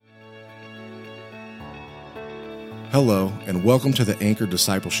Hello, and welcome to the Anchor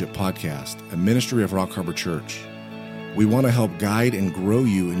Discipleship Podcast, a ministry of Rock Harbor Church. We want to help guide and grow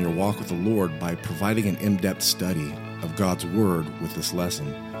you in your walk with the Lord by providing an in-depth study of God's Word with this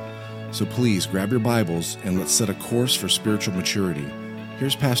lesson. So please grab your Bibles and let's set a course for spiritual maturity.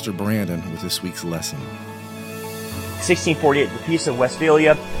 Here's Pastor Brandon with this week's lesson. 1648, the Peace of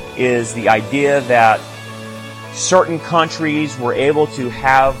Westphalia, is the idea that certain countries were able to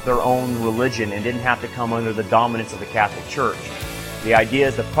have their own religion and didn't have to come under the dominance of the Catholic Church. The idea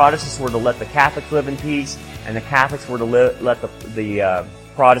is the Protestants were to let the Catholics live in peace, and the Catholics were to let the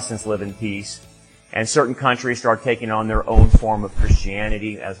Protestants live in peace. And certain countries start taking on their own form of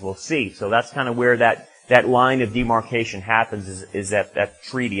Christianity, as we'll see. So that's kind of where that line of demarcation happens, is that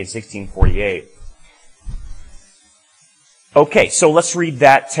treaty in 1648. Okay, so let's read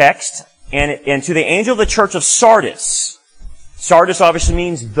that text. And to the angel of the church of Sardis. Sardis obviously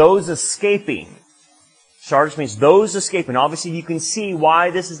means those escaping. Sardis means those escaping. Obviously you can see why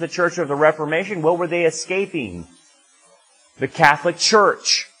this is the church of the Reformation. What were they escaping? The Catholic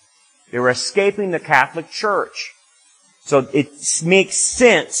Church. They were escaping the Catholic Church. So it makes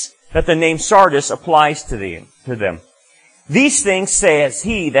sense that the name Sardis applies to them. These things says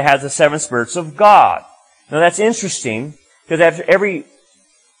he that has the seven spirits of God. Now that's interesting, because after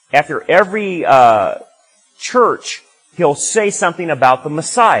every church, he'll say something about the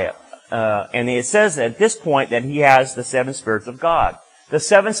Messiah. And it says at this point that he has the seven spirits of God. The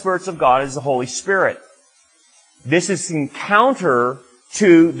seven spirits of God is the Holy Spirit. This is in counter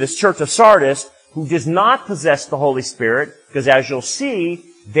to this church of Sardis, who does not possess the Holy Spirit, because as you'll see,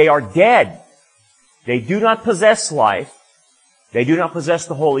 they are dead. They do not possess life. They do not possess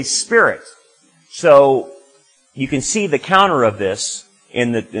the Holy Spirit. So you can see the counter of this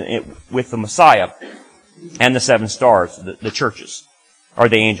with the Messiah and the seven stars, the churches, or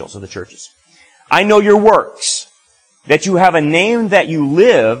the angels of the churches. I know your works, that you have a name that you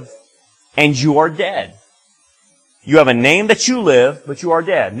live, and you are dead. You have a name that you live, but you are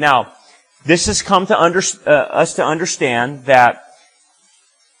dead. Now, this has come to us to understand that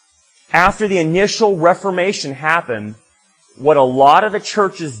after the initial Reformation happened, what a lot of the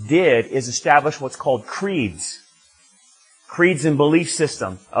churches did is establish what's called creeds. Creeds and belief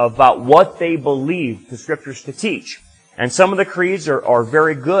system about what they believe the Scriptures to teach. And some of the creeds are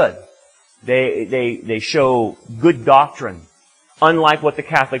very good. They show good doctrine, unlike what the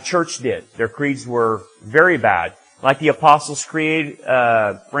Catholic Church did. Their creeds were very bad. Like the Apostles' Creed,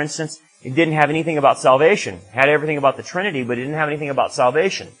 for instance, it didn't have anything about salvation. It had everything about the Trinity, but it didn't have anything about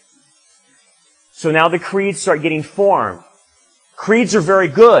salvation. So now the creeds start getting formed. Creeds are very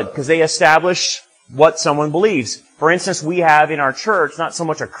good because they establish what someone believes. For instance, we have in our church not so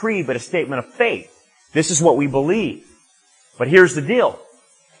much a creed, but a statement of faith. This is what we believe. But here's the deal.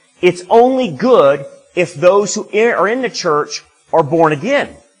 It's only good if those who are in the church are born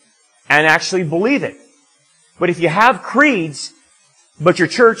again and actually believe it. But if you have creeds, but your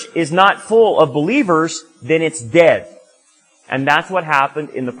church is not full of believers, then it's dead. And that's what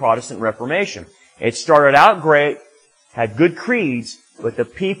happened in the Protestant Reformation. It started out great, had good creeds, but the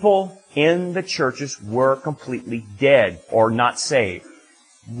people in the churches were completely dead or not saved.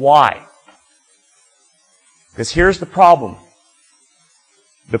 Why? Because here's the problem.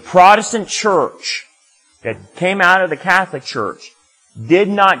 The Protestant church that came out of the Catholic Church did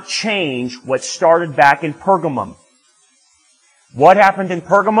not change what started back in Pergamum. What happened in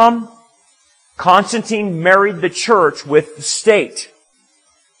Pergamum? Constantine married the church with the state.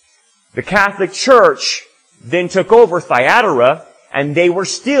 The Catholic Church then took over Thyatira, and they were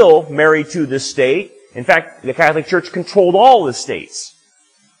still married to the state. In fact, the Catholic Church controlled all the states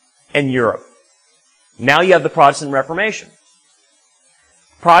in Europe. Now you have the Protestant Reformation.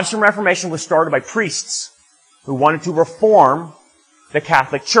 Protestant Reformation was started by priests who wanted to reform the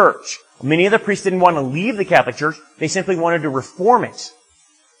Catholic Church. Many of the priests didn't want to leave the Catholic Church. They simply wanted to reform it.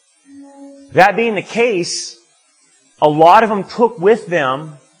 That being the case, a lot of them took with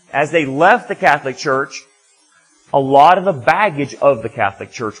them, as they left the Catholic Church, a lot of the baggage of the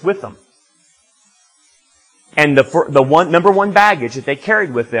Catholic Church with them. And the number one baggage that they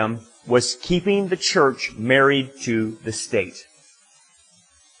carried with them was keeping the church married to the state.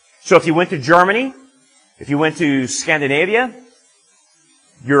 So if you went to Germany, if you went to Scandinavia,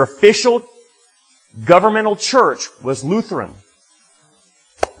 your official governmental church was Lutheran.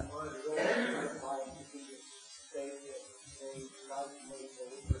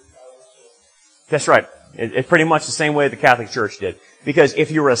 That's right. It's pretty much the same way the Catholic Church did. Because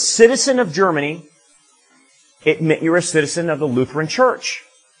if you were a citizen of Germany, it meant you were a citizen of the Lutheran Church.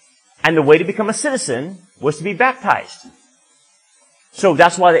 And the way to become a citizen was to be baptized. So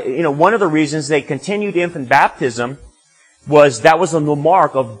that's why, one of the reasons they continued infant baptism was that was the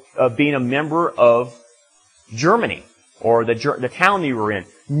mark of being a member of Germany, or the town that you were in.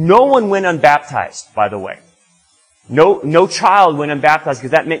 No one went unbaptized, by the way. No child went unbaptized,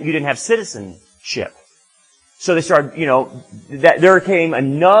 because that meant you didn't have citizenship. So they started, that there came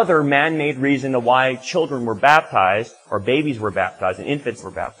another man-made reason to why children were baptized, or babies were baptized, and infants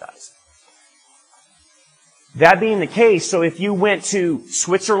were baptized. That being the case, so if you went to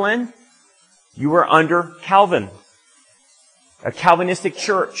Switzerland, you were under Calvin, a Calvinistic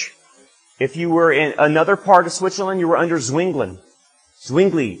church. If you were in another part of Switzerland, you were under Zwingli.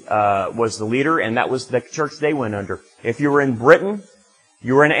 Zwingli was the leader, and that was the church they went under. If you were in Britain,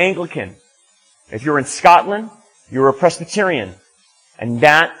 you were an Anglican. If you were in Scotland, you were a Presbyterian. And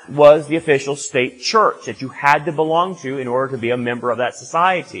that was the official state church that you had to belong to in order to be a member of that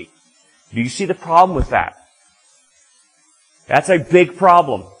society. Do you see the problem with that? That's a big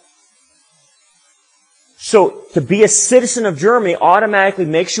problem. So, to be a citizen of Germany automatically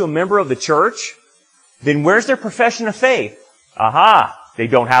makes you a member of the church? Then where's their profession of faith? Aha! They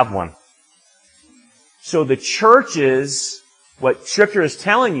don't have one. So the churches, what Scripture is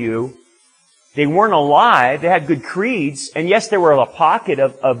telling you, they weren't alive, they had good creeds, and yes, there were a pocket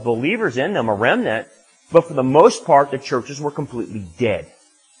of believers in them, a remnant, but for the most part, the churches were completely dead.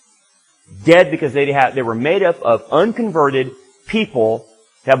 Dead because they were made up of unconverted people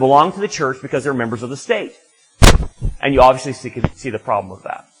that belonged to the church because they're members of the state. And you obviously see the problem with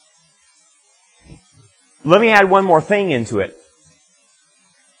that. Let me add one more thing into it.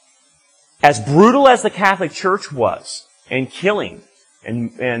 As brutal as the Catholic Church was in killing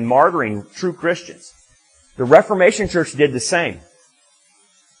and martyring true Christians, the Reformation Church did the same.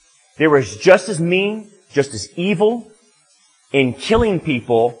 They were just as mean, just as evil in killing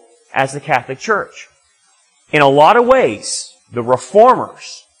people as the Catholic Church. In a lot of ways, the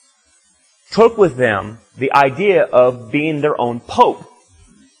Reformers took with them the idea of being their own pope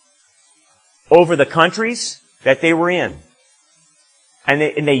over the countries that they were in. And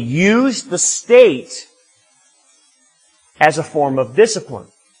they used the state as a form of discipline.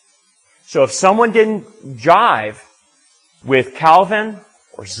 So if someone didn't jive with Calvin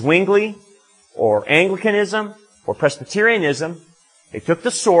or Zwingli or Anglicanism or Presbyterianism, they took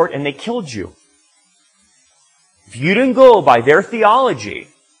the sword and they killed you. If you didn't go by their theology,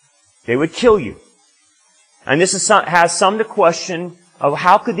 they would kill you. And this has some to question of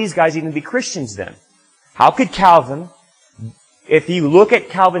how could these guys even be Christians then? How could Calvin, if you look at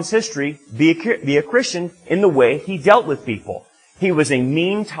Calvin's history, be a Christian in the way he dealt with people? He was a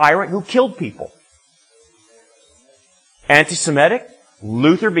mean tyrant who killed people. Anti-Semitic.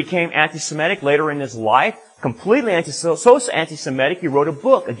 Luther became anti-Semitic later in his life. Completely anti-Semitic. He wrote a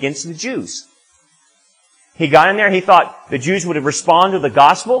book against the Jews. He got in there, he thought the Jews would respond to the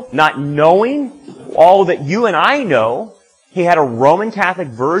gospel, not knowing all that you and I know. He had a Roman Catholic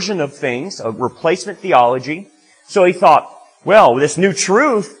version of things, a replacement theology. So he thought, well, this new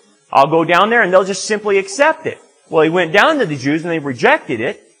truth, I'll go down there and they'll just simply accept it. Well, he went down to the Jews and they rejected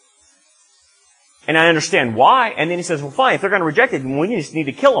it. And I understand why. And then he says, well, fine, if they're going to reject it, then we just need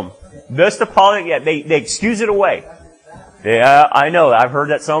to kill them. That's the politics. Yeah, they excuse it away. Yeah, I know. I've heard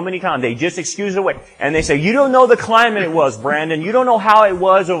that so many times. They just excuse it away. And they say, you don't know the climate it was, Brandon. You don't know how it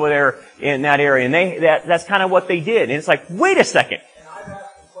was over there in that area. And that's kind of what they did. And it's like, wait a second.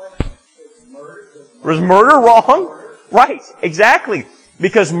 Was murder wrong? Right, exactly.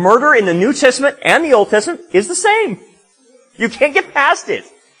 Because murder in the New Testament and the Old Testament is the same. You can't get past it.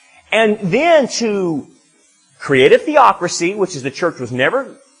 And then to create a theocracy, which is the church was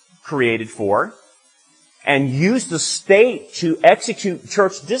never created for, and use the state to execute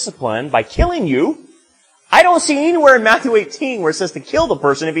church discipline by killing you, I don't see anywhere in Matthew 18 where it says to kill the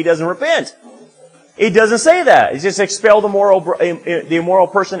person if he doesn't repent. It doesn't say that. It's just expel the immoral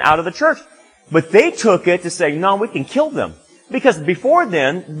person out of the church. But they took it to say, no, we can kill them. Because before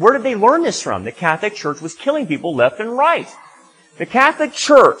then, where did they learn this from? The Catholic Church was killing people left and right. The Catholic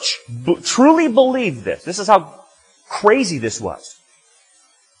Church truly believed this. This is how crazy this was.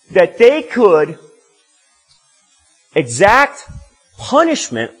 That they could exact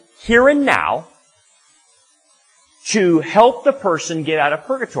punishment here and now to help the person get out of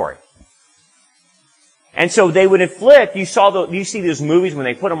purgatory. And so they would inflict, you see those movies when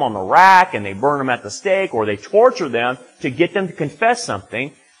they put them on the rack and they burn them at the stake or they torture them to get them to confess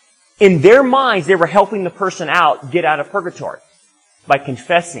something. In their minds, they were helping the person get out of purgatory by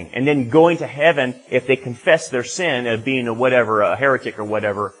confessing and then going to heaven if they confess their sin of being a heretic or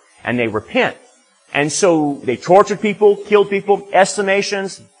whatever, and they repent. And so they tortured people, killed people.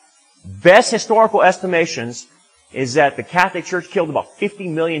 Estimations, best historical estimations, is that the Catholic Church killed about 50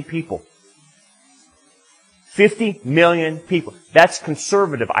 million people. 50 million people. That's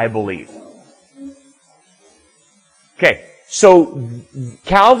conservative, I believe. Okay, so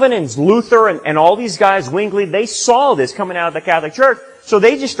Calvin and Luther and all these guys, Zwingli, they saw this coming out of the Catholic Church, so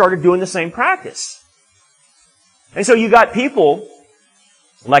they just started doing the same practice. And so you got people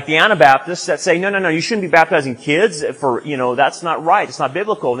like the Anabaptists that say, no, you shouldn't be baptizing kids for, that's not right. It's not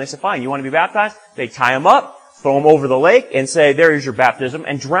biblical. And they say, fine, you want to be baptized? They tie them up, throw them over the lake, and say, there is your baptism,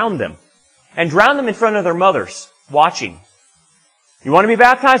 and drown them. And drown them in front of their mothers, watching. You want to be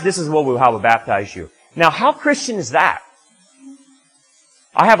baptized? This is how we'll baptize you. Now, how Christian is that?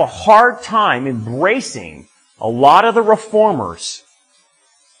 I have a hard time embracing a lot of the reformers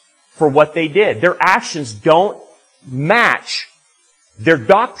for what they did. Their actions don't match their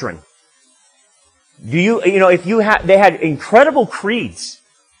doctrine. They had incredible creeds,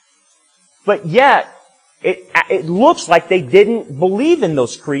 but yet it looks like they didn't believe in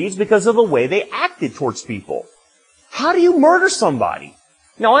those creeds because of the way they acted towards people. How do you murder somebody?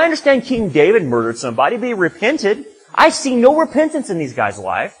 Now, I understand King David murdered somebody, but he repented. I see no repentance in these guys'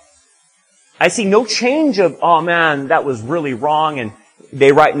 life. I see no change of, oh man, that was really wrong, and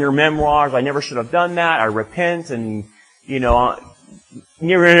they write in their memoirs, I never should have done that, I repent, and, you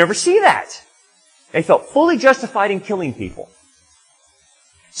never see that. They felt fully justified in killing people.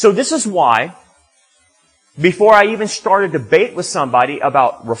 So this is why, before I even start a debate with somebody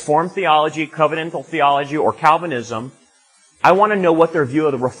about Reformed theology, covenantal theology, or Calvinism, I want to know what their view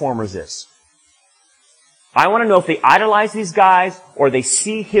of the Reformers is. I want to know if they idolize these guys or they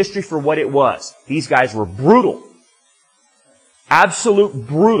see history for what it was. These guys were brutal. Absolute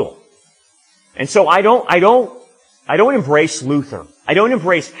brutal. And so I don't embrace Luther. I don't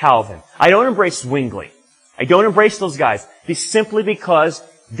embrace Calvin. I don't embrace Zwingli. I don't embrace those guys. Simply because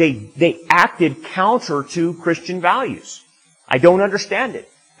they acted counter to Christian values. I don't understand it.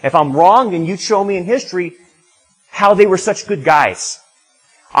 If I'm wrong, then you show me in history how they were such good guys.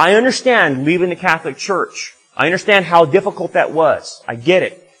 I understand leaving the Catholic Church. I understand how difficult that was. I get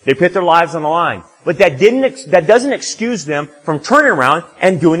it. They put their lives on the line. But that doesn't excuse them from turning around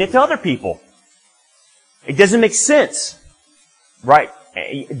and doing it to other people. It doesn't make sense. Right?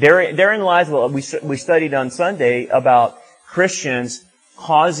 Therein lies what we studied on Sunday about Christians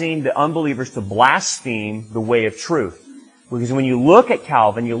causing the unbelievers to blaspheme the way of truth. Because when you look at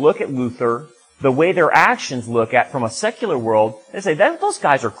Calvin, you look at Luther, the way their actions look at from a secular world, they say, those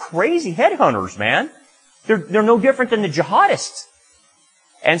guys are crazy headhunters, man. They're no different than the jihadists.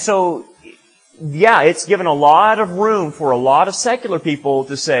 And so, yeah, it's given a lot of room for a lot of secular people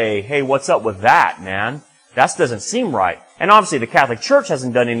to say, hey, what's up with that, man? That doesn't seem right. And obviously the Catholic Church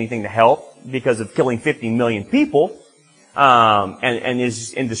hasn't done anything to help because of killing 50 million people, and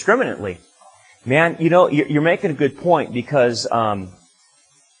is indiscriminately. Man, you're making a good point because,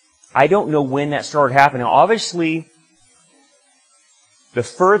 I don't know when that started happening. Obviously, the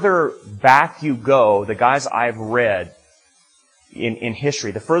further back you go, the guys I've read in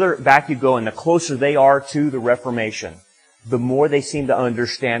history, the further back you go and the closer they are to the Reformation, the more they seem to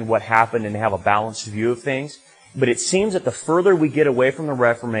understand what happened and have a balanced view of things. But it seems that the further we get away from the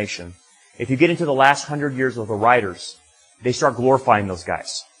Reformation, if you get into the last 100 years of the writers, they start glorifying those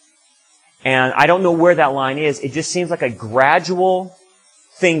guys. And I don't know where that line is. It just seems like a gradual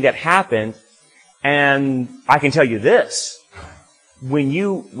thing that happened. And I can tell you this. When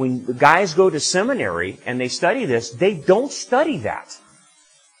the guys go to seminary and they study this, they don't study that.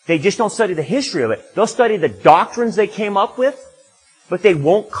 They just don't study the history of it. They'll study the doctrines they came up with, but they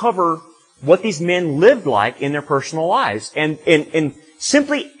won't cover what these men lived like in their personal lives. And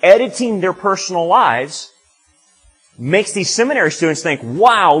simply editing their personal lives makes these seminary students think,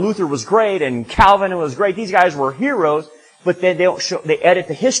 wow, Luther was great and Calvin was great. These guys were heroes, but then they edit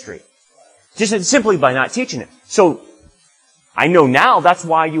the history. Just simply by not teaching it. So, I know now that's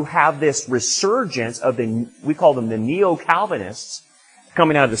why you have this resurgence of we call them the Neo-Calvinists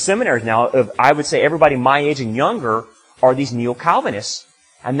coming out of the seminaries now. I would say everybody my age and younger are these Neo-Calvinists.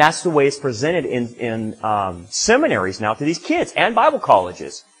 And that's the way it's presented in seminaries now to these kids and Bible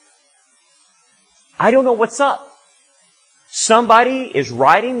colleges. I don't know what's up. Somebody is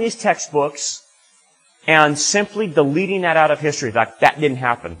writing these textbooks and simply deleting that out of history. Like, that didn't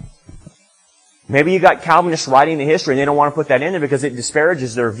happen. Maybe you got Calvinists writing the history and they don't want to put that in there because it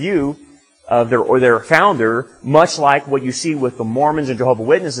disparages their view of their founder, much like what you see with the Mormons and Jehovah's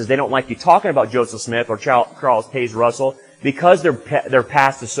Witnesses. They don't like you talking about Joseph Smith or Charles Taze Russell because their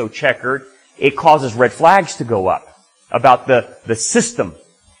past is so checkered. It causes red flags to go up about the system.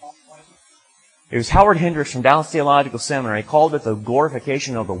 It was Howard Hendricks from Dallas Theological Seminary. He called it the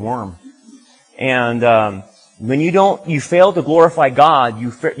glorification of the worm. And When you fail to glorify God,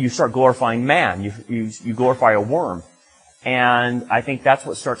 you start glorifying man. You glorify a worm. And I think that's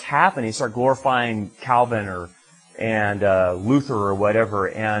what starts happening. You start glorifying Calvin and Luther or whatever.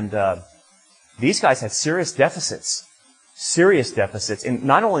 And these guys had serious deficits, and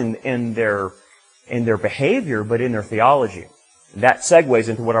not only in their behavior, but in their theology. That segues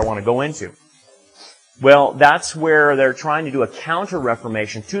into what I want to go into. Well, that's where they're trying to do a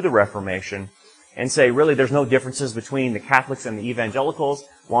counter-reformation to the Reformation and say, really, there's no differences between the Catholics and the evangelicals.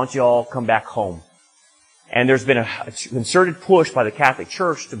 Why don't you all come back home? And there's been a concerted push by the Catholic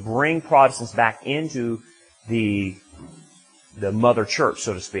Church to bring Protestants back into the mother church,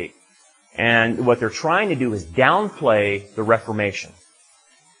 so to speak. And what they're trying to do is downplay the Reformation.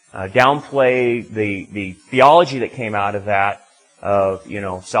 Downplay the theology that came out of that, of,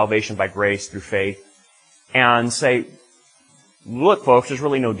 salvation by grace through faith, and say, look, folks, there's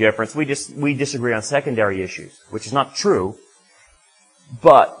really no difference. We disagree on secondary issues, which is not true.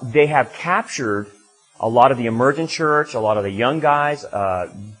 But they have captured a lot of the emergent church, a lot of the young guys,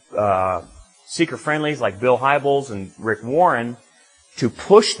 seeker friendlies like Bill Hybels and Rick Warren, to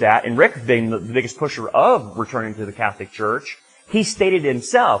push that. And Rick being the biggest pusher of returning to the Catholic Church, he stated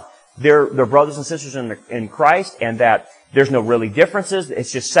himself, they're brothers and sisters in Christ, and that there's no really differences.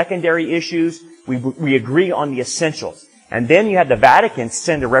 It's just secondary issues. We agree on the essentials. And then you had the Vatican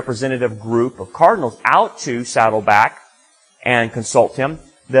send a representative group of cardinals out to Saddleback and consult him.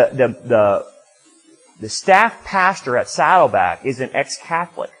 The staff pastor at Saddleback is an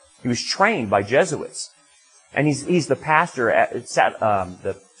ex-Catholic. He was trained by Jesuits. And he's the pastor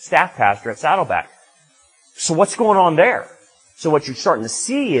the staff pastor at Saddleback. So what's going on there? So what you're starting to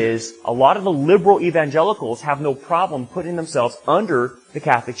see is a lot of the liberal evangelicals have no problem putting themselves under the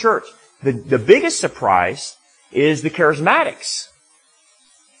Catholic Church. The biggest surprise is the charismatics.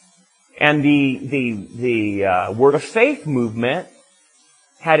 And the Word of Faith movement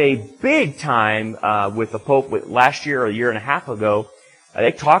had a big time with the Pope last year or a year and a half ago.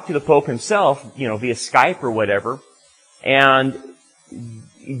 They talked to the Pope himself, via Skype or whatever, and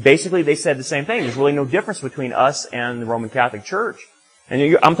basically they said the same thing. There's really no difference between us and the Roman Catholic Church.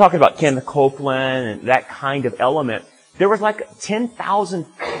 And I'm talking about Kenneth Copeland and that kind of element. There was like 10,000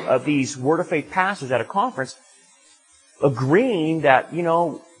 of these Word of Faith pastors at a conference agreeing that,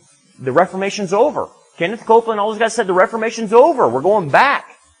 the Reformation's over. Kenneth Copeland, all those guys said the Reformation's over. We're going back.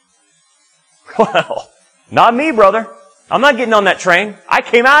 Well, not me, brother. I'm not getting on that train. I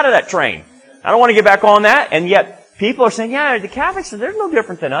came out of that train. I don't want to get back on that. And yet, people are saying, yeah, the Catholics, they're no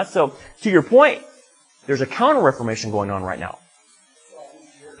different than us. So, to your point, there's a counter-reformation going on right now.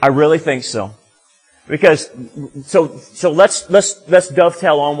 I really think so. Because, so let's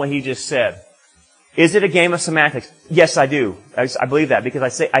dovetail on what he just said. Is it a game of semantics? Yes, I do. I believe that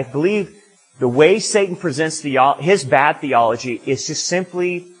because I believe the way Satan presents his bad theology is just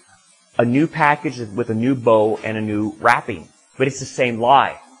simply a new package with a new bow and a new wrapping. But it's the same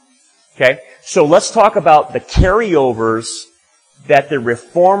lie. Okay? So let's talk about the carryovers that the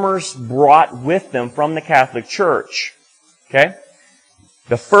Reformers brought with them from the Catholic Church. Okay?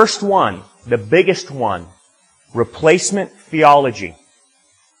 The first one, the biggest one, replacement theology.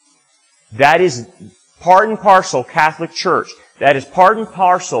 That is part and parcel Catholic Church. That is part and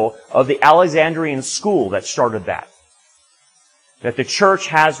parcel of the Alexandrian school that started that. That the church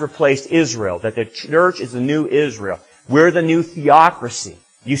has replaced Israel. That the church is the new Israel. We're the new theocracy.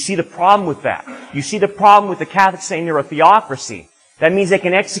 You see the problem with that. You see the problem with the Catholics saying they're a theocracy. That means they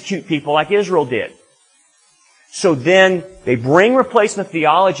can execute people like Israel did. So then they bring replacement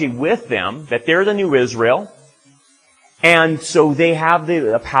theology with them, that they're the new Israel. And so they have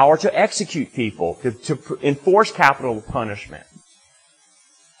the power to execute people, to enforce capital punishment.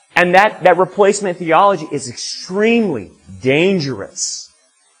 And that replacement theology is extremely dangerous.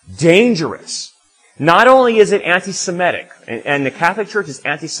 Dangerous. Not only is it anti-Semitic, and the Catholic Church is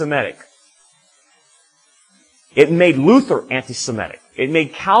anti-Semitic, it made Luther anti-Semitic. It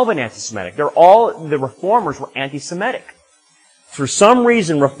made Calvin anti-Semitic. The Reformers were anti-Semitic. For some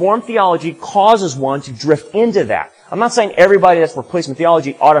reason, Reformed theology causes one to drift into that. I'm not saying everybody that's replacement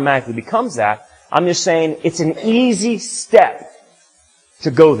theology automatically becomes that. I'm just saying it's an easy step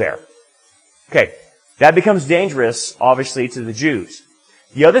to go there. Okay, that becomes dangerous, obviously, to the Jews.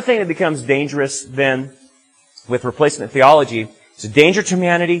 The other thing that becomes dangerous then with replacement theology is a danger to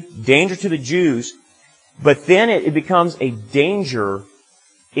humanity, danger to the Jews, but then it becomes a danger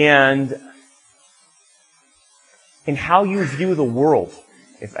in how you view the world,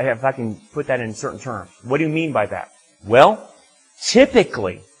 if I can put that in certain terms. What do you mean by that? Well,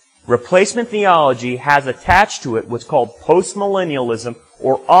 typically, replacement theology has attached to it what's called postmillennialism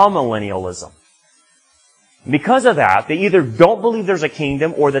or amillennialism. Because of that, they either don't believe there's a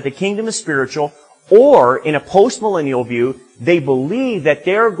kingdom or that the kingdom is spiritual, or in a post-millennial view, they believe that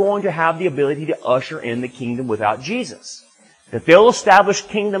they're going to have the ability to usher in the kingdom without Jesus. That they'll establish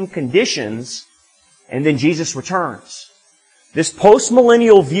kingdom conditions and then Jesus returns. This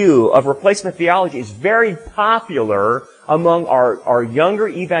post-millennial view of replacement theology is very popular among our younger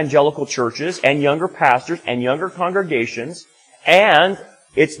evangelical churches and younger pastors and younger congregations, and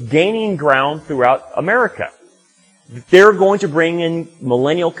it's gaining ground throughout America. They're going to bring in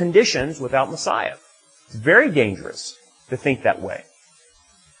millennial conditions without Messiah. It's very dangerous to think that way.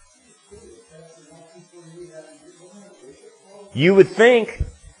 You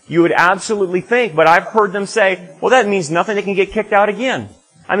would absolutely think, but I've heard them say, well, that means nothing, they can get kicked out again.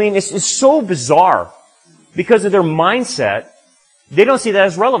 I mean, it's so bizarre. Because of their mindset, they don't see that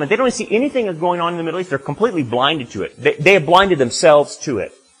as relevant. They don't see anything that's going on in the Middle East. They're completely blinded to it. They have blinded themselves to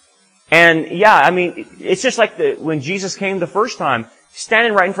it. And yeah, I mean, it's just like when Jesus came the first time,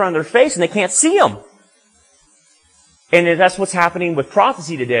 standing right in front of their face and they can't see Him. And that's what's happening with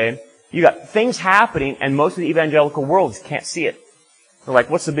prophecy today. You got things happening and most of the evangelical world just can't see it. They're like,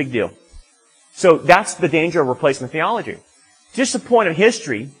 what's the big deal? So that's the danger of replacement theology. Just a point of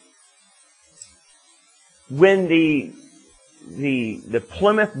history. When the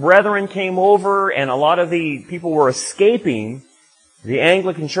Plymouth Brethren came over and a lot of the people were escaping the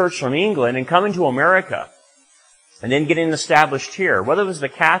Anglican Church from England and coming to America and then getting established here, whether it was the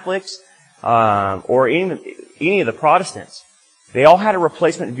Catholics or any of the Protestants, they all had a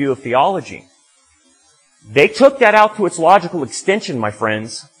replacement view of theology. They took that out to its logical extension, my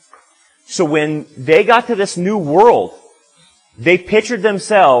friends. So when they got to this new world, they pictured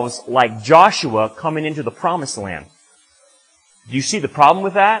themselves like Joshua coming into the promised land. Do you see the problem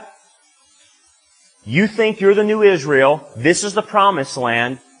with that? You think you're the new Israel, this is the promised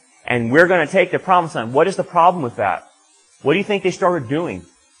land, and we're going to take the promised land. What is the problem with that? What do you think they started doing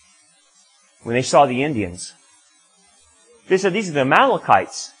when they saw the Indians? They said, these are the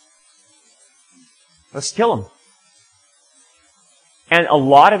Amalekites. Let's kill them. And a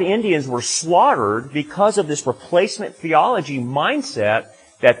lot of Indians were slaughtered because of this replacement theology mindset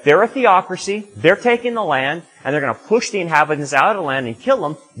that they're a theocracy, they're taking the land, and they're going to push the inhabitants out of the land and kill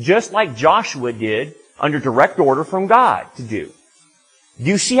them, just like Joshua did under direct order from God to do. Do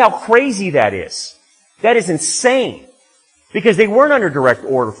you see how crazy that is? That is insane. Because they weren't under direct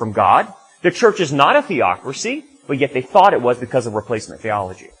order from God. The church is not a theocracy, but yet they thought it was because of replacement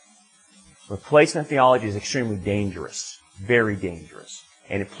theology. Replacement theology is extremely dangerous. Very dangerous.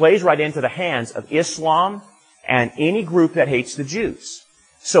 And it plays right into the hands of Islam and any group that hates the Jews.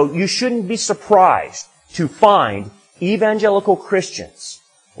 So you shouldn't be surprised to find evangelical Christians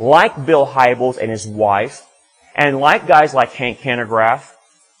like Bill Hybels and his wife, and like guys like Hank Hanegraaff,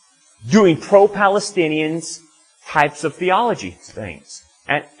 doing pro-Palestinians types of theology things.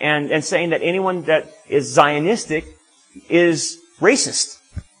 And saying that anyone that is Zionistic is racist.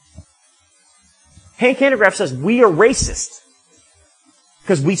 Hank Hanegraaff says we are racist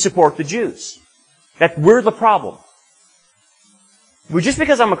because we support the Jews. That we're the problem. Well, just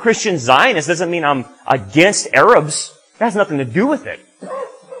because I'm a Christian Zionist doesn't mean I'm against Arabs. That has nothing to do with it.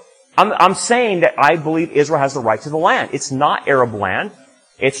 I'm saying that I believe Israel has the right to the land. It's not Arab land.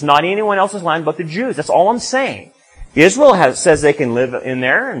 It's not anyone else's land but the Jews. That's all I'm saying. Israel says they can live in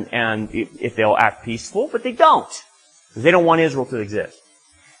there and if they'll act peaceful, but they don't. Because they don't want Israel to exist.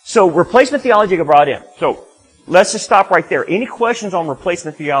 So replacement theology got brought in. So let's just stop right there. Any questions on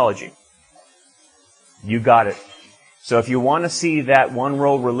replacement theology? You got it. So if you want to see that one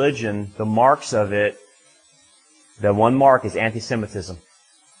world religion, the marks of it, the one mark is anti-Semitism.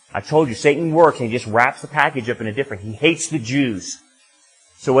 I told you, Satan works and he just wraps the package up in a different. He hates the Jews.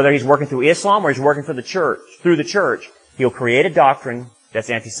 So whether he's working through Islam or he's working for the church, through the church, he'll create a doctrine that's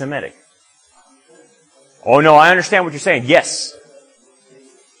anti-Semitic. Oh no, I understand what you're saying. Yes.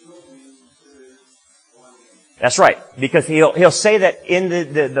 That's right. Because he'll say that in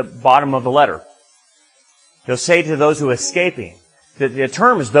the bottom of the letter. He'll say to those who are escaping. The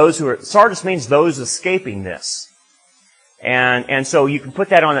term is those who are, Sardis means those escaping this. And so you can put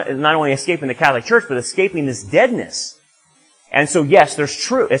that on not only escaping the Catholic Church, but escaping this deadness. And so yes,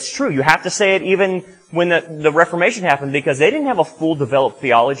 it's true. You have to say it even when the Reformation happened, because they didn't have a full developed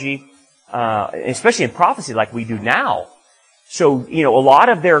theology, especially in prophecy like we do now. So, a lot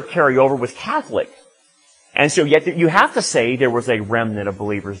of their carryover was Catholic. And so yet you have to say there was a remnant of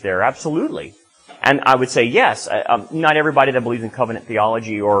believers there, absolutely. And I would say yes, not everybody that believes in covenant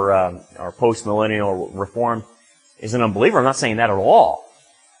theology or post-millennial or reform is an unbeliever. I'm not saying that at all.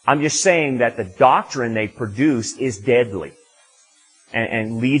 I'm just saying that the doctrine they produce is deadly.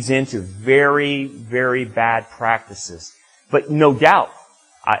 and leads into very, very bad practices. But no doubt,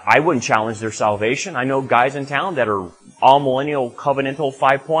 I wouldn't challenge their salvation. I know guys in town that are all millennial covenantal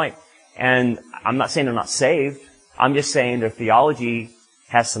 5-point, and I'm not saying they're not saved. I'm just saying their theology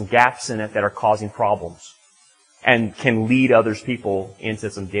has some gaps in it that are causing problems and can lead others people into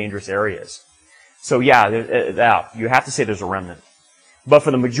some dangerous areas. So yeah, you have to say there's a remnant. But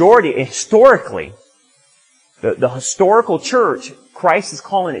for the majority, historically, the historical church, Christ is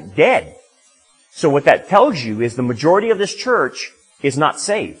calling it dead. So what that tells you is the majority of this church is not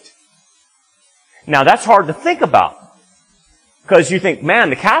saved. Now that's hard to think about. Because you think, man,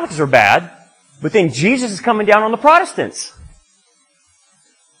 the Catholics are bad, but then Jesus is coming down on the Protestants.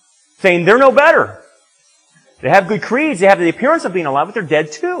 Saying they're no better. They have good creeds, they have the appearance of being alive, but they're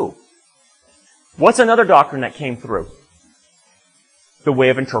dead too. What's another doctrine that came through? The way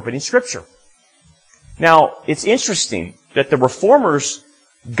of interpreting Scripture. Now, it's interesting that the Reformers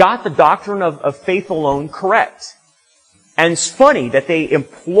got the doctrine of faith alone correct. And it's funny that they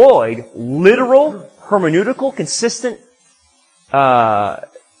employed literal, hermeneutical, consistent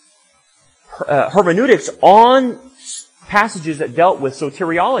hermeneutics on passages that dealt with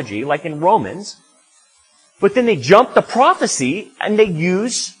soteriology, like in Romans. But then they jumped the prophecy and they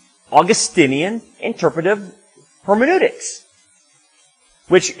used Augustinian interpretive hermeneutics.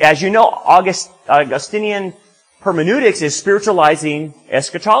 Which, as you know, Augustinian hermeneutics is spiritualizing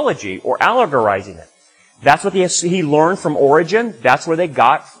eschatology or allegorizing it. That's what he learned from Origen. That's where they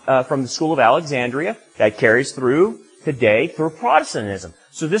got from the School of Alexandria. That carries through today through Protestantism.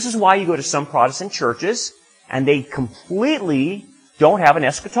 So this is why you go to some Protestant churches and they completely don't have an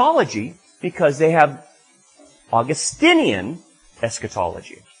eschatology because they have Augustinian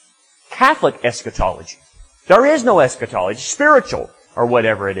eschatology. Catholic eschatology. There is no eschatology, spiritual, or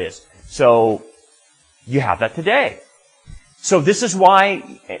whatever it is. So you have that today. So this is why,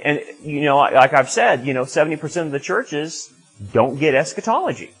 and like I've said, 70% of the churches don't get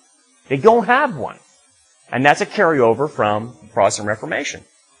eschatology. They don't have one. And that's a carryover from Protestant Reformation.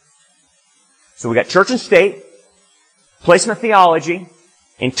 So we got church and state, placement theology,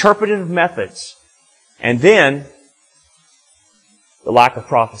 interpretative methods, and then the lack of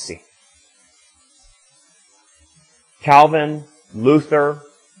prophecy. Calvin, Luther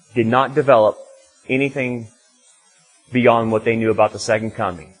did not develop anything beyond what they knew about the second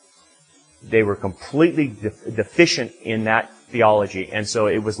coming. They were completely deficient in that theology, and so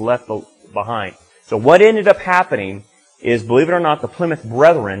it was left behind. So what ended up happening is, believe it or not, the Plymouth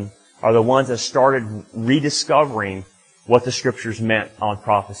Brethren are the ones that started rediscovering what the Scriptures meant on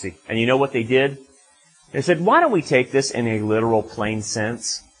prophecy. And you know what they did? They said, why don't we take this in a literal, plain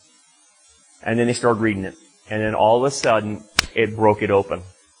sense? And then they started reading it. And then all of a sudden, it broke it open.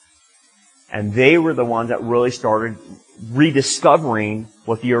 And they were the ones that really started rediscovering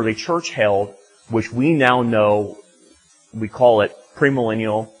what the early church held, which we now know, we call it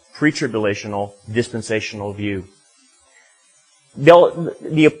premillennial, pre-tribulational, dispensational view.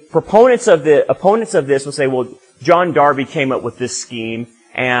 The opponents of this will say, well, John Darby came up with this scheme,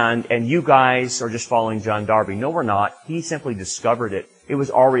 and you guys are just following John Darby. No, we're not. He simply discovered it. It was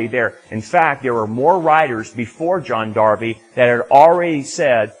already there. In fact, there were more writers before John Darby that had already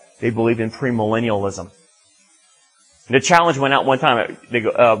said they believed in premillennialism. The challenge went out one time.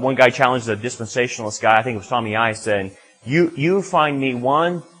 One guy challenged a dispensationalist guy, I think it was Tommy Ice, saying, you find me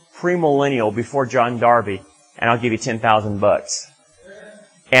one premillennial before John Darby, and I'll give you $10,000.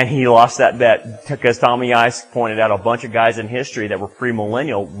 And he lost that bet because Tommy Ice pointed out a bunch of guys in history that were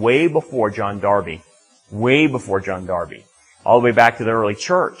premillennial way before John Darby. Way before John Darby. All the way back to the early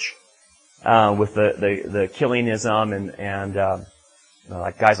church, with the Killianism and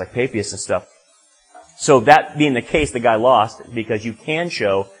like guys like Papias and stuff. So that being the case, the guy lost because you can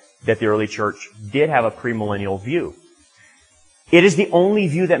show that the early church did have a premillennial view. It is the only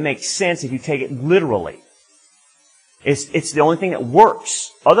view that makes sense if you take it literally. It's the only thing that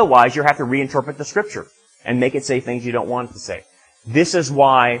works. Otherwise, you have to reinterpret the Scripture and make it say things you don't want it to say. This is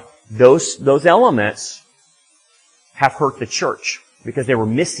why those elements have hurt the church, because they were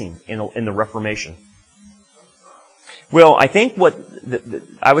missing in the Reformation. Well, I think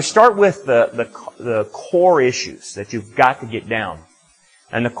I would start with the core issues that you've got to get down.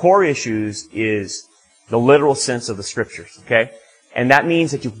 And the core issues is the literal sense of the Scriptures, okay? And that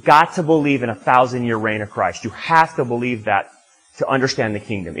means that you've got to believe in a 1,000-year reign of Christ. You have to believe that to understand the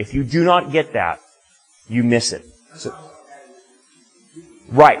kingdom. If you do not get that, you miss it.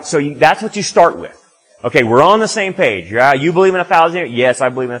 Right. So that's what you start with. Okay, we're on the same page. Yeah, you believe in 1,000 years? Yes, I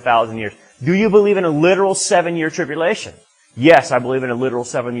believe in 1,000 years. Do you believe in a literal 7-year tribulation? Yes, I believe in a literal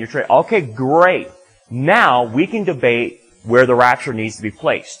 7-year tribulation. Okay, great. Now we can debate where the rapture needs to be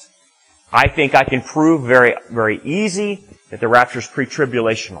placed. I think I can prove very, very easy that the rapture is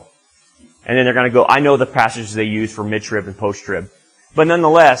pre-tribulational. And then they're going to go, I know the passages they use for mid-trib and post-trib. But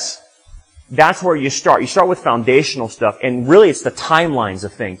nonetheless, that's where you start. You start with foundational stuff, and really it's the timelines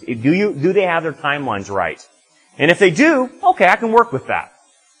of things. Do they have their timelines right? And if they do, okay, I can work with that.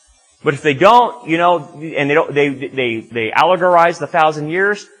 But if they don't, and they allegorize the 1,000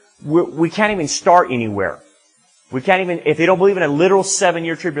 years, we can't even start anywhere. If they don't believe in a literal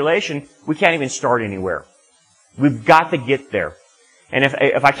 7-year tribulation, we can't even start anywhere. We've got to get there. And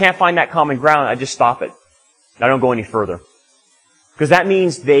if I can't find that common ground, I just stop it. I don't go any further. Because that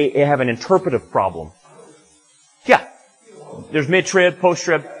means they have an interpretive problem. Yeah. There's mid-trib,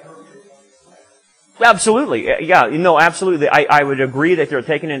 post-trib. Absolutely. Yeah, absolutely. I would agree that they're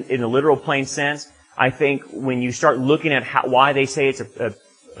taken in a literal plain sense. I think when you start looking at why they say it's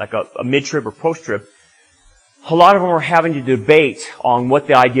a mid-trib or post-trib, a lot of them are having to debate on what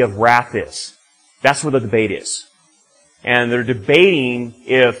the idea of wrath is. That's where the debate is. And they're debating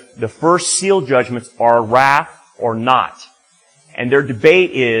if the first seal judgments are wrath or not. And their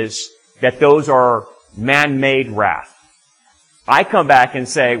debate is that those are man-made wrath. I come back and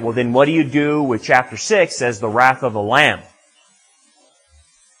say, well, then what do you do with chapter 6 says the wrath of the Lamb?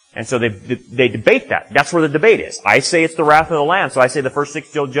 And so they debate that. That's where the debate is. I say it's the wrath of the Lamb, so I say the first 6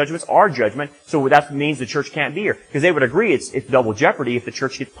 seal judgments are judgment, so that means the church can't be here. Because they would agree it's double jeopardy if the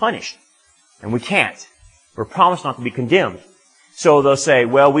church gets punished. And we can't. We're promised not to be condemned. So they'll say,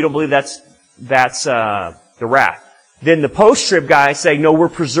 well, we don't believe that's the wrath. Then the post-trib guys say, no, we're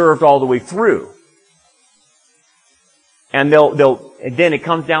preserved all the way through. And then it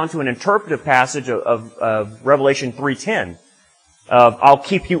comes down to an interpretive passage of Revelation 3:10. I'll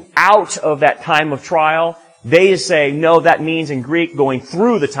keep you out of that time of trial. They say, no, that means in Greek going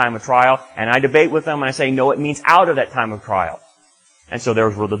through the time of trial. And I debate with them and I say, no, it means out of that time of trial. And so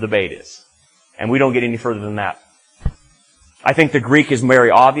there's where the debate is. And we don't get any further than that. I think the Greek is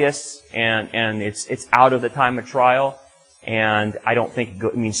very obvious, and it's out of the time of trial, and I don't think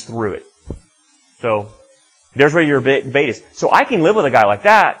it means through it. So, there's where your debate is. So I can live with a guy like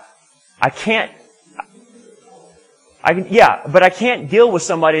that. But I can't deal with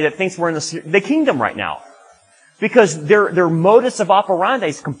somebody that thinks we're in the kingdom right now. Because their modus of operandi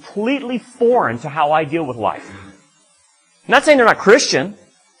is completely foreign to how I deal with life. I'm not saying they're not Christian.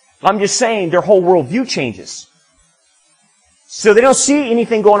 I'm just saying their whole worldview changes. So they don't see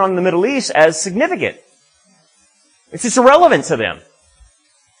anything going on in the Middle East as significant. It's just irrelevant to them.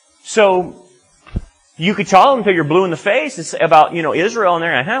 So you could tell them until you're blue in the face about, Israel, and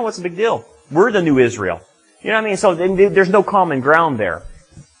they're like, what's the big deal? We're the new Israel. You know what I mean? So there's no common ground there.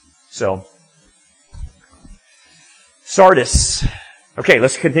 So, Sardis. Okay,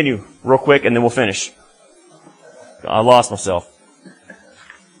 let's continue real quick and then we'll finish. I lost myself.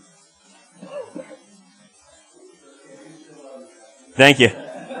 Thank you.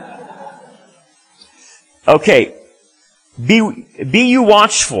 Okay. Be you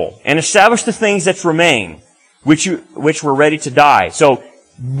watchful and establish the things that remain, which were ready to die. So,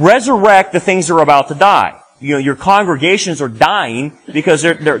 resurrect the things that are about to die. Your congregations are dying because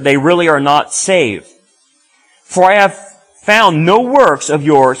they really are not saved. For I have found no works of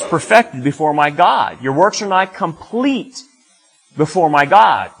yours perfected before my God. Your works are not complete before my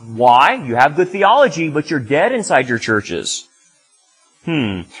God. Why? You have good theology, but you're dead inside your churches.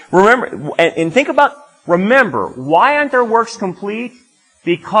 Remember, and think about, remember, why aren't their works complete?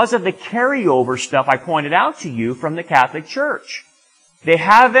 Because of the carryover stuff I pointed out to you from the Catholic Church. They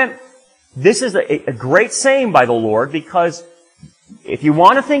haven't, this is a great saying by the Lord, because if you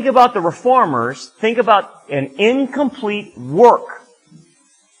want to think about the Reformers, think about an incomplete work.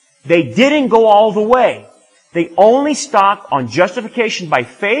 They didn't go all the way. They only stopped on justification by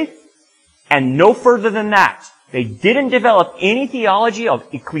faith and no further than that. They didn't develop any theology of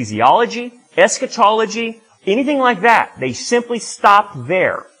ecclesiology, eschatology, anything like that. They simply stopped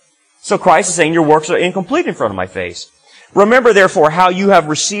there. So Christ is saying your works are incomplete in front of my face. Remember, therefore, how you have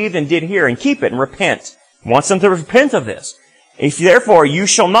received and did hear, and keep it and repent. He wants them to repent of this. If therefore you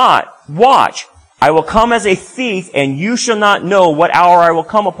shall not watch, I will come as a thief, and you shall not know what hour I will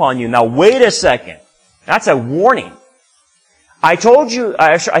come upon you. Now wait a second. That's a warning. I told you,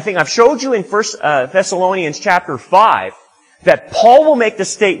 I think I've showed you in 1 Thessalonians chapter 5 that Paul will make the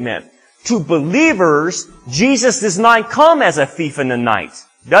statement, to believers, Jesus does not come as a thief in the night,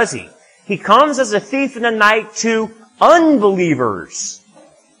 does he? He comes as a thief in the night to unbelievers.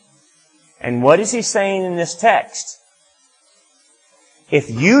 And what is he saying in this text? If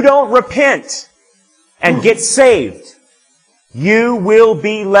you don't repent and get saved, you will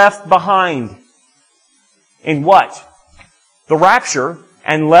be left behind. In what? the rapture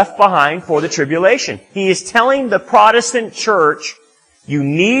and left behind for the tribulation. He is telling the Protestant church, you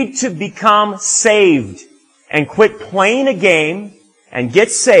need to become saved and quit playing a game and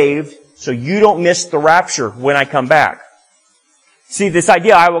get saved so you don't miss the rapture when I come back. See, this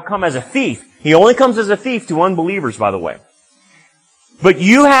idea, I will come as a thief. He only comes as a thief to unbelievers, by the way. But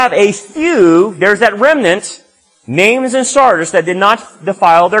you have a few, there's that remnant, names in Sardis, that did not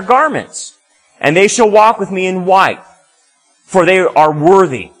defile their garments. And they shall walk with me in white, for they are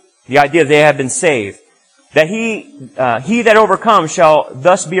worthy. The idea they have been saved. That he that overcomes shall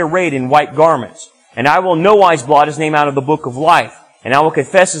thus be arrayed in white garments. And I will no wise blot his name out of the book of life. And I will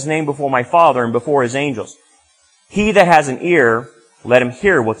confess his name before my Father and before his angels. He that has an ear, let him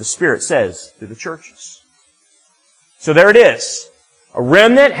hear what the Spirit says to the churches. So there it is. A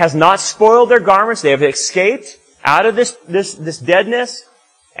remnant has not spoiled their garments. They have escaped out of this deadness.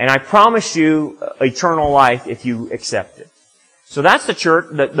 And I promise you eternal life if you accept it. So that's the church,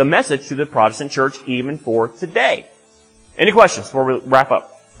 the message to the Protestant church even for today. Any questions before we wrap up?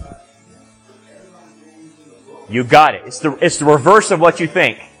 You got it. It's the reverse of what you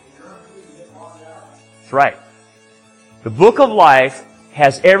think. That's right. The book of life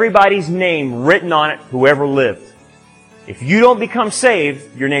has everybody's name written on it, whoever lived. If you don't become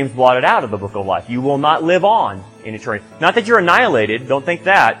saved, your name's blotted out of the book of life. You will not live on in eternity. Not that you're annihilated, don't think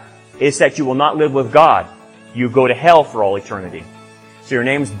that. It's that you will not live with God. You go to hell for all eternity. So your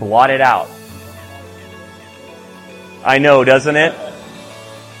name's blotted out. I know, doesn't it?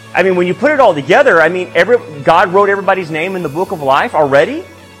 I mean, when you put it all together, I mean, God wrote everybody's name in the book of life already,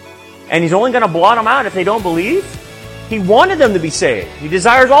 and He's only going to blot them out if they don't believe. He wanted them to be saved. He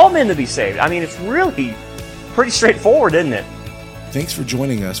desires all men to be saved. I mean, it's really pretty straightforward, isn't it? Thanks for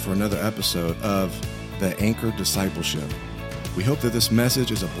joining us for another episode of The Anchor Discipleship. We hope that this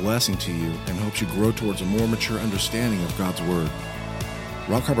message is a blessing to you and helps you grow towards a more mature understanding of God's Word.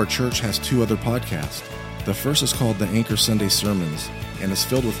 Rock Harbor Church has 2 other podcasts. The first is called The Anchor Sunday Sermons and is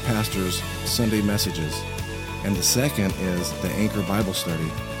filled with pastors' Sunday messages. And the second is The Anchor Bible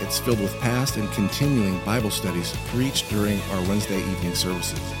Study. It's filled with past and continuing Bible studies preached during our Wednesday evening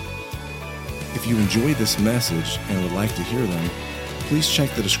services. If you enjoyed this message and would like to hear them, please check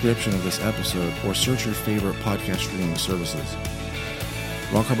the description of this episode or search your favorite podcast streaming services.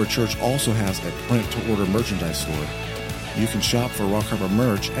 Rock Harbor Church also has a print-to-order merchandise store. You can shop for Rock Harbor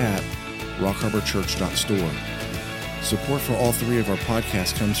merch at rockharborchurch.store. Support for all 3 of our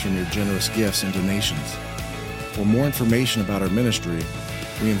podcasts comes from your generous gifts and donations. For more information about our ministry,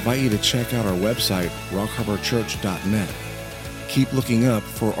 we invite you to check out our website, rockharborchurch.net. Keep looking up,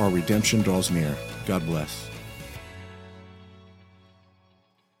 for our redemption draws near. God bless.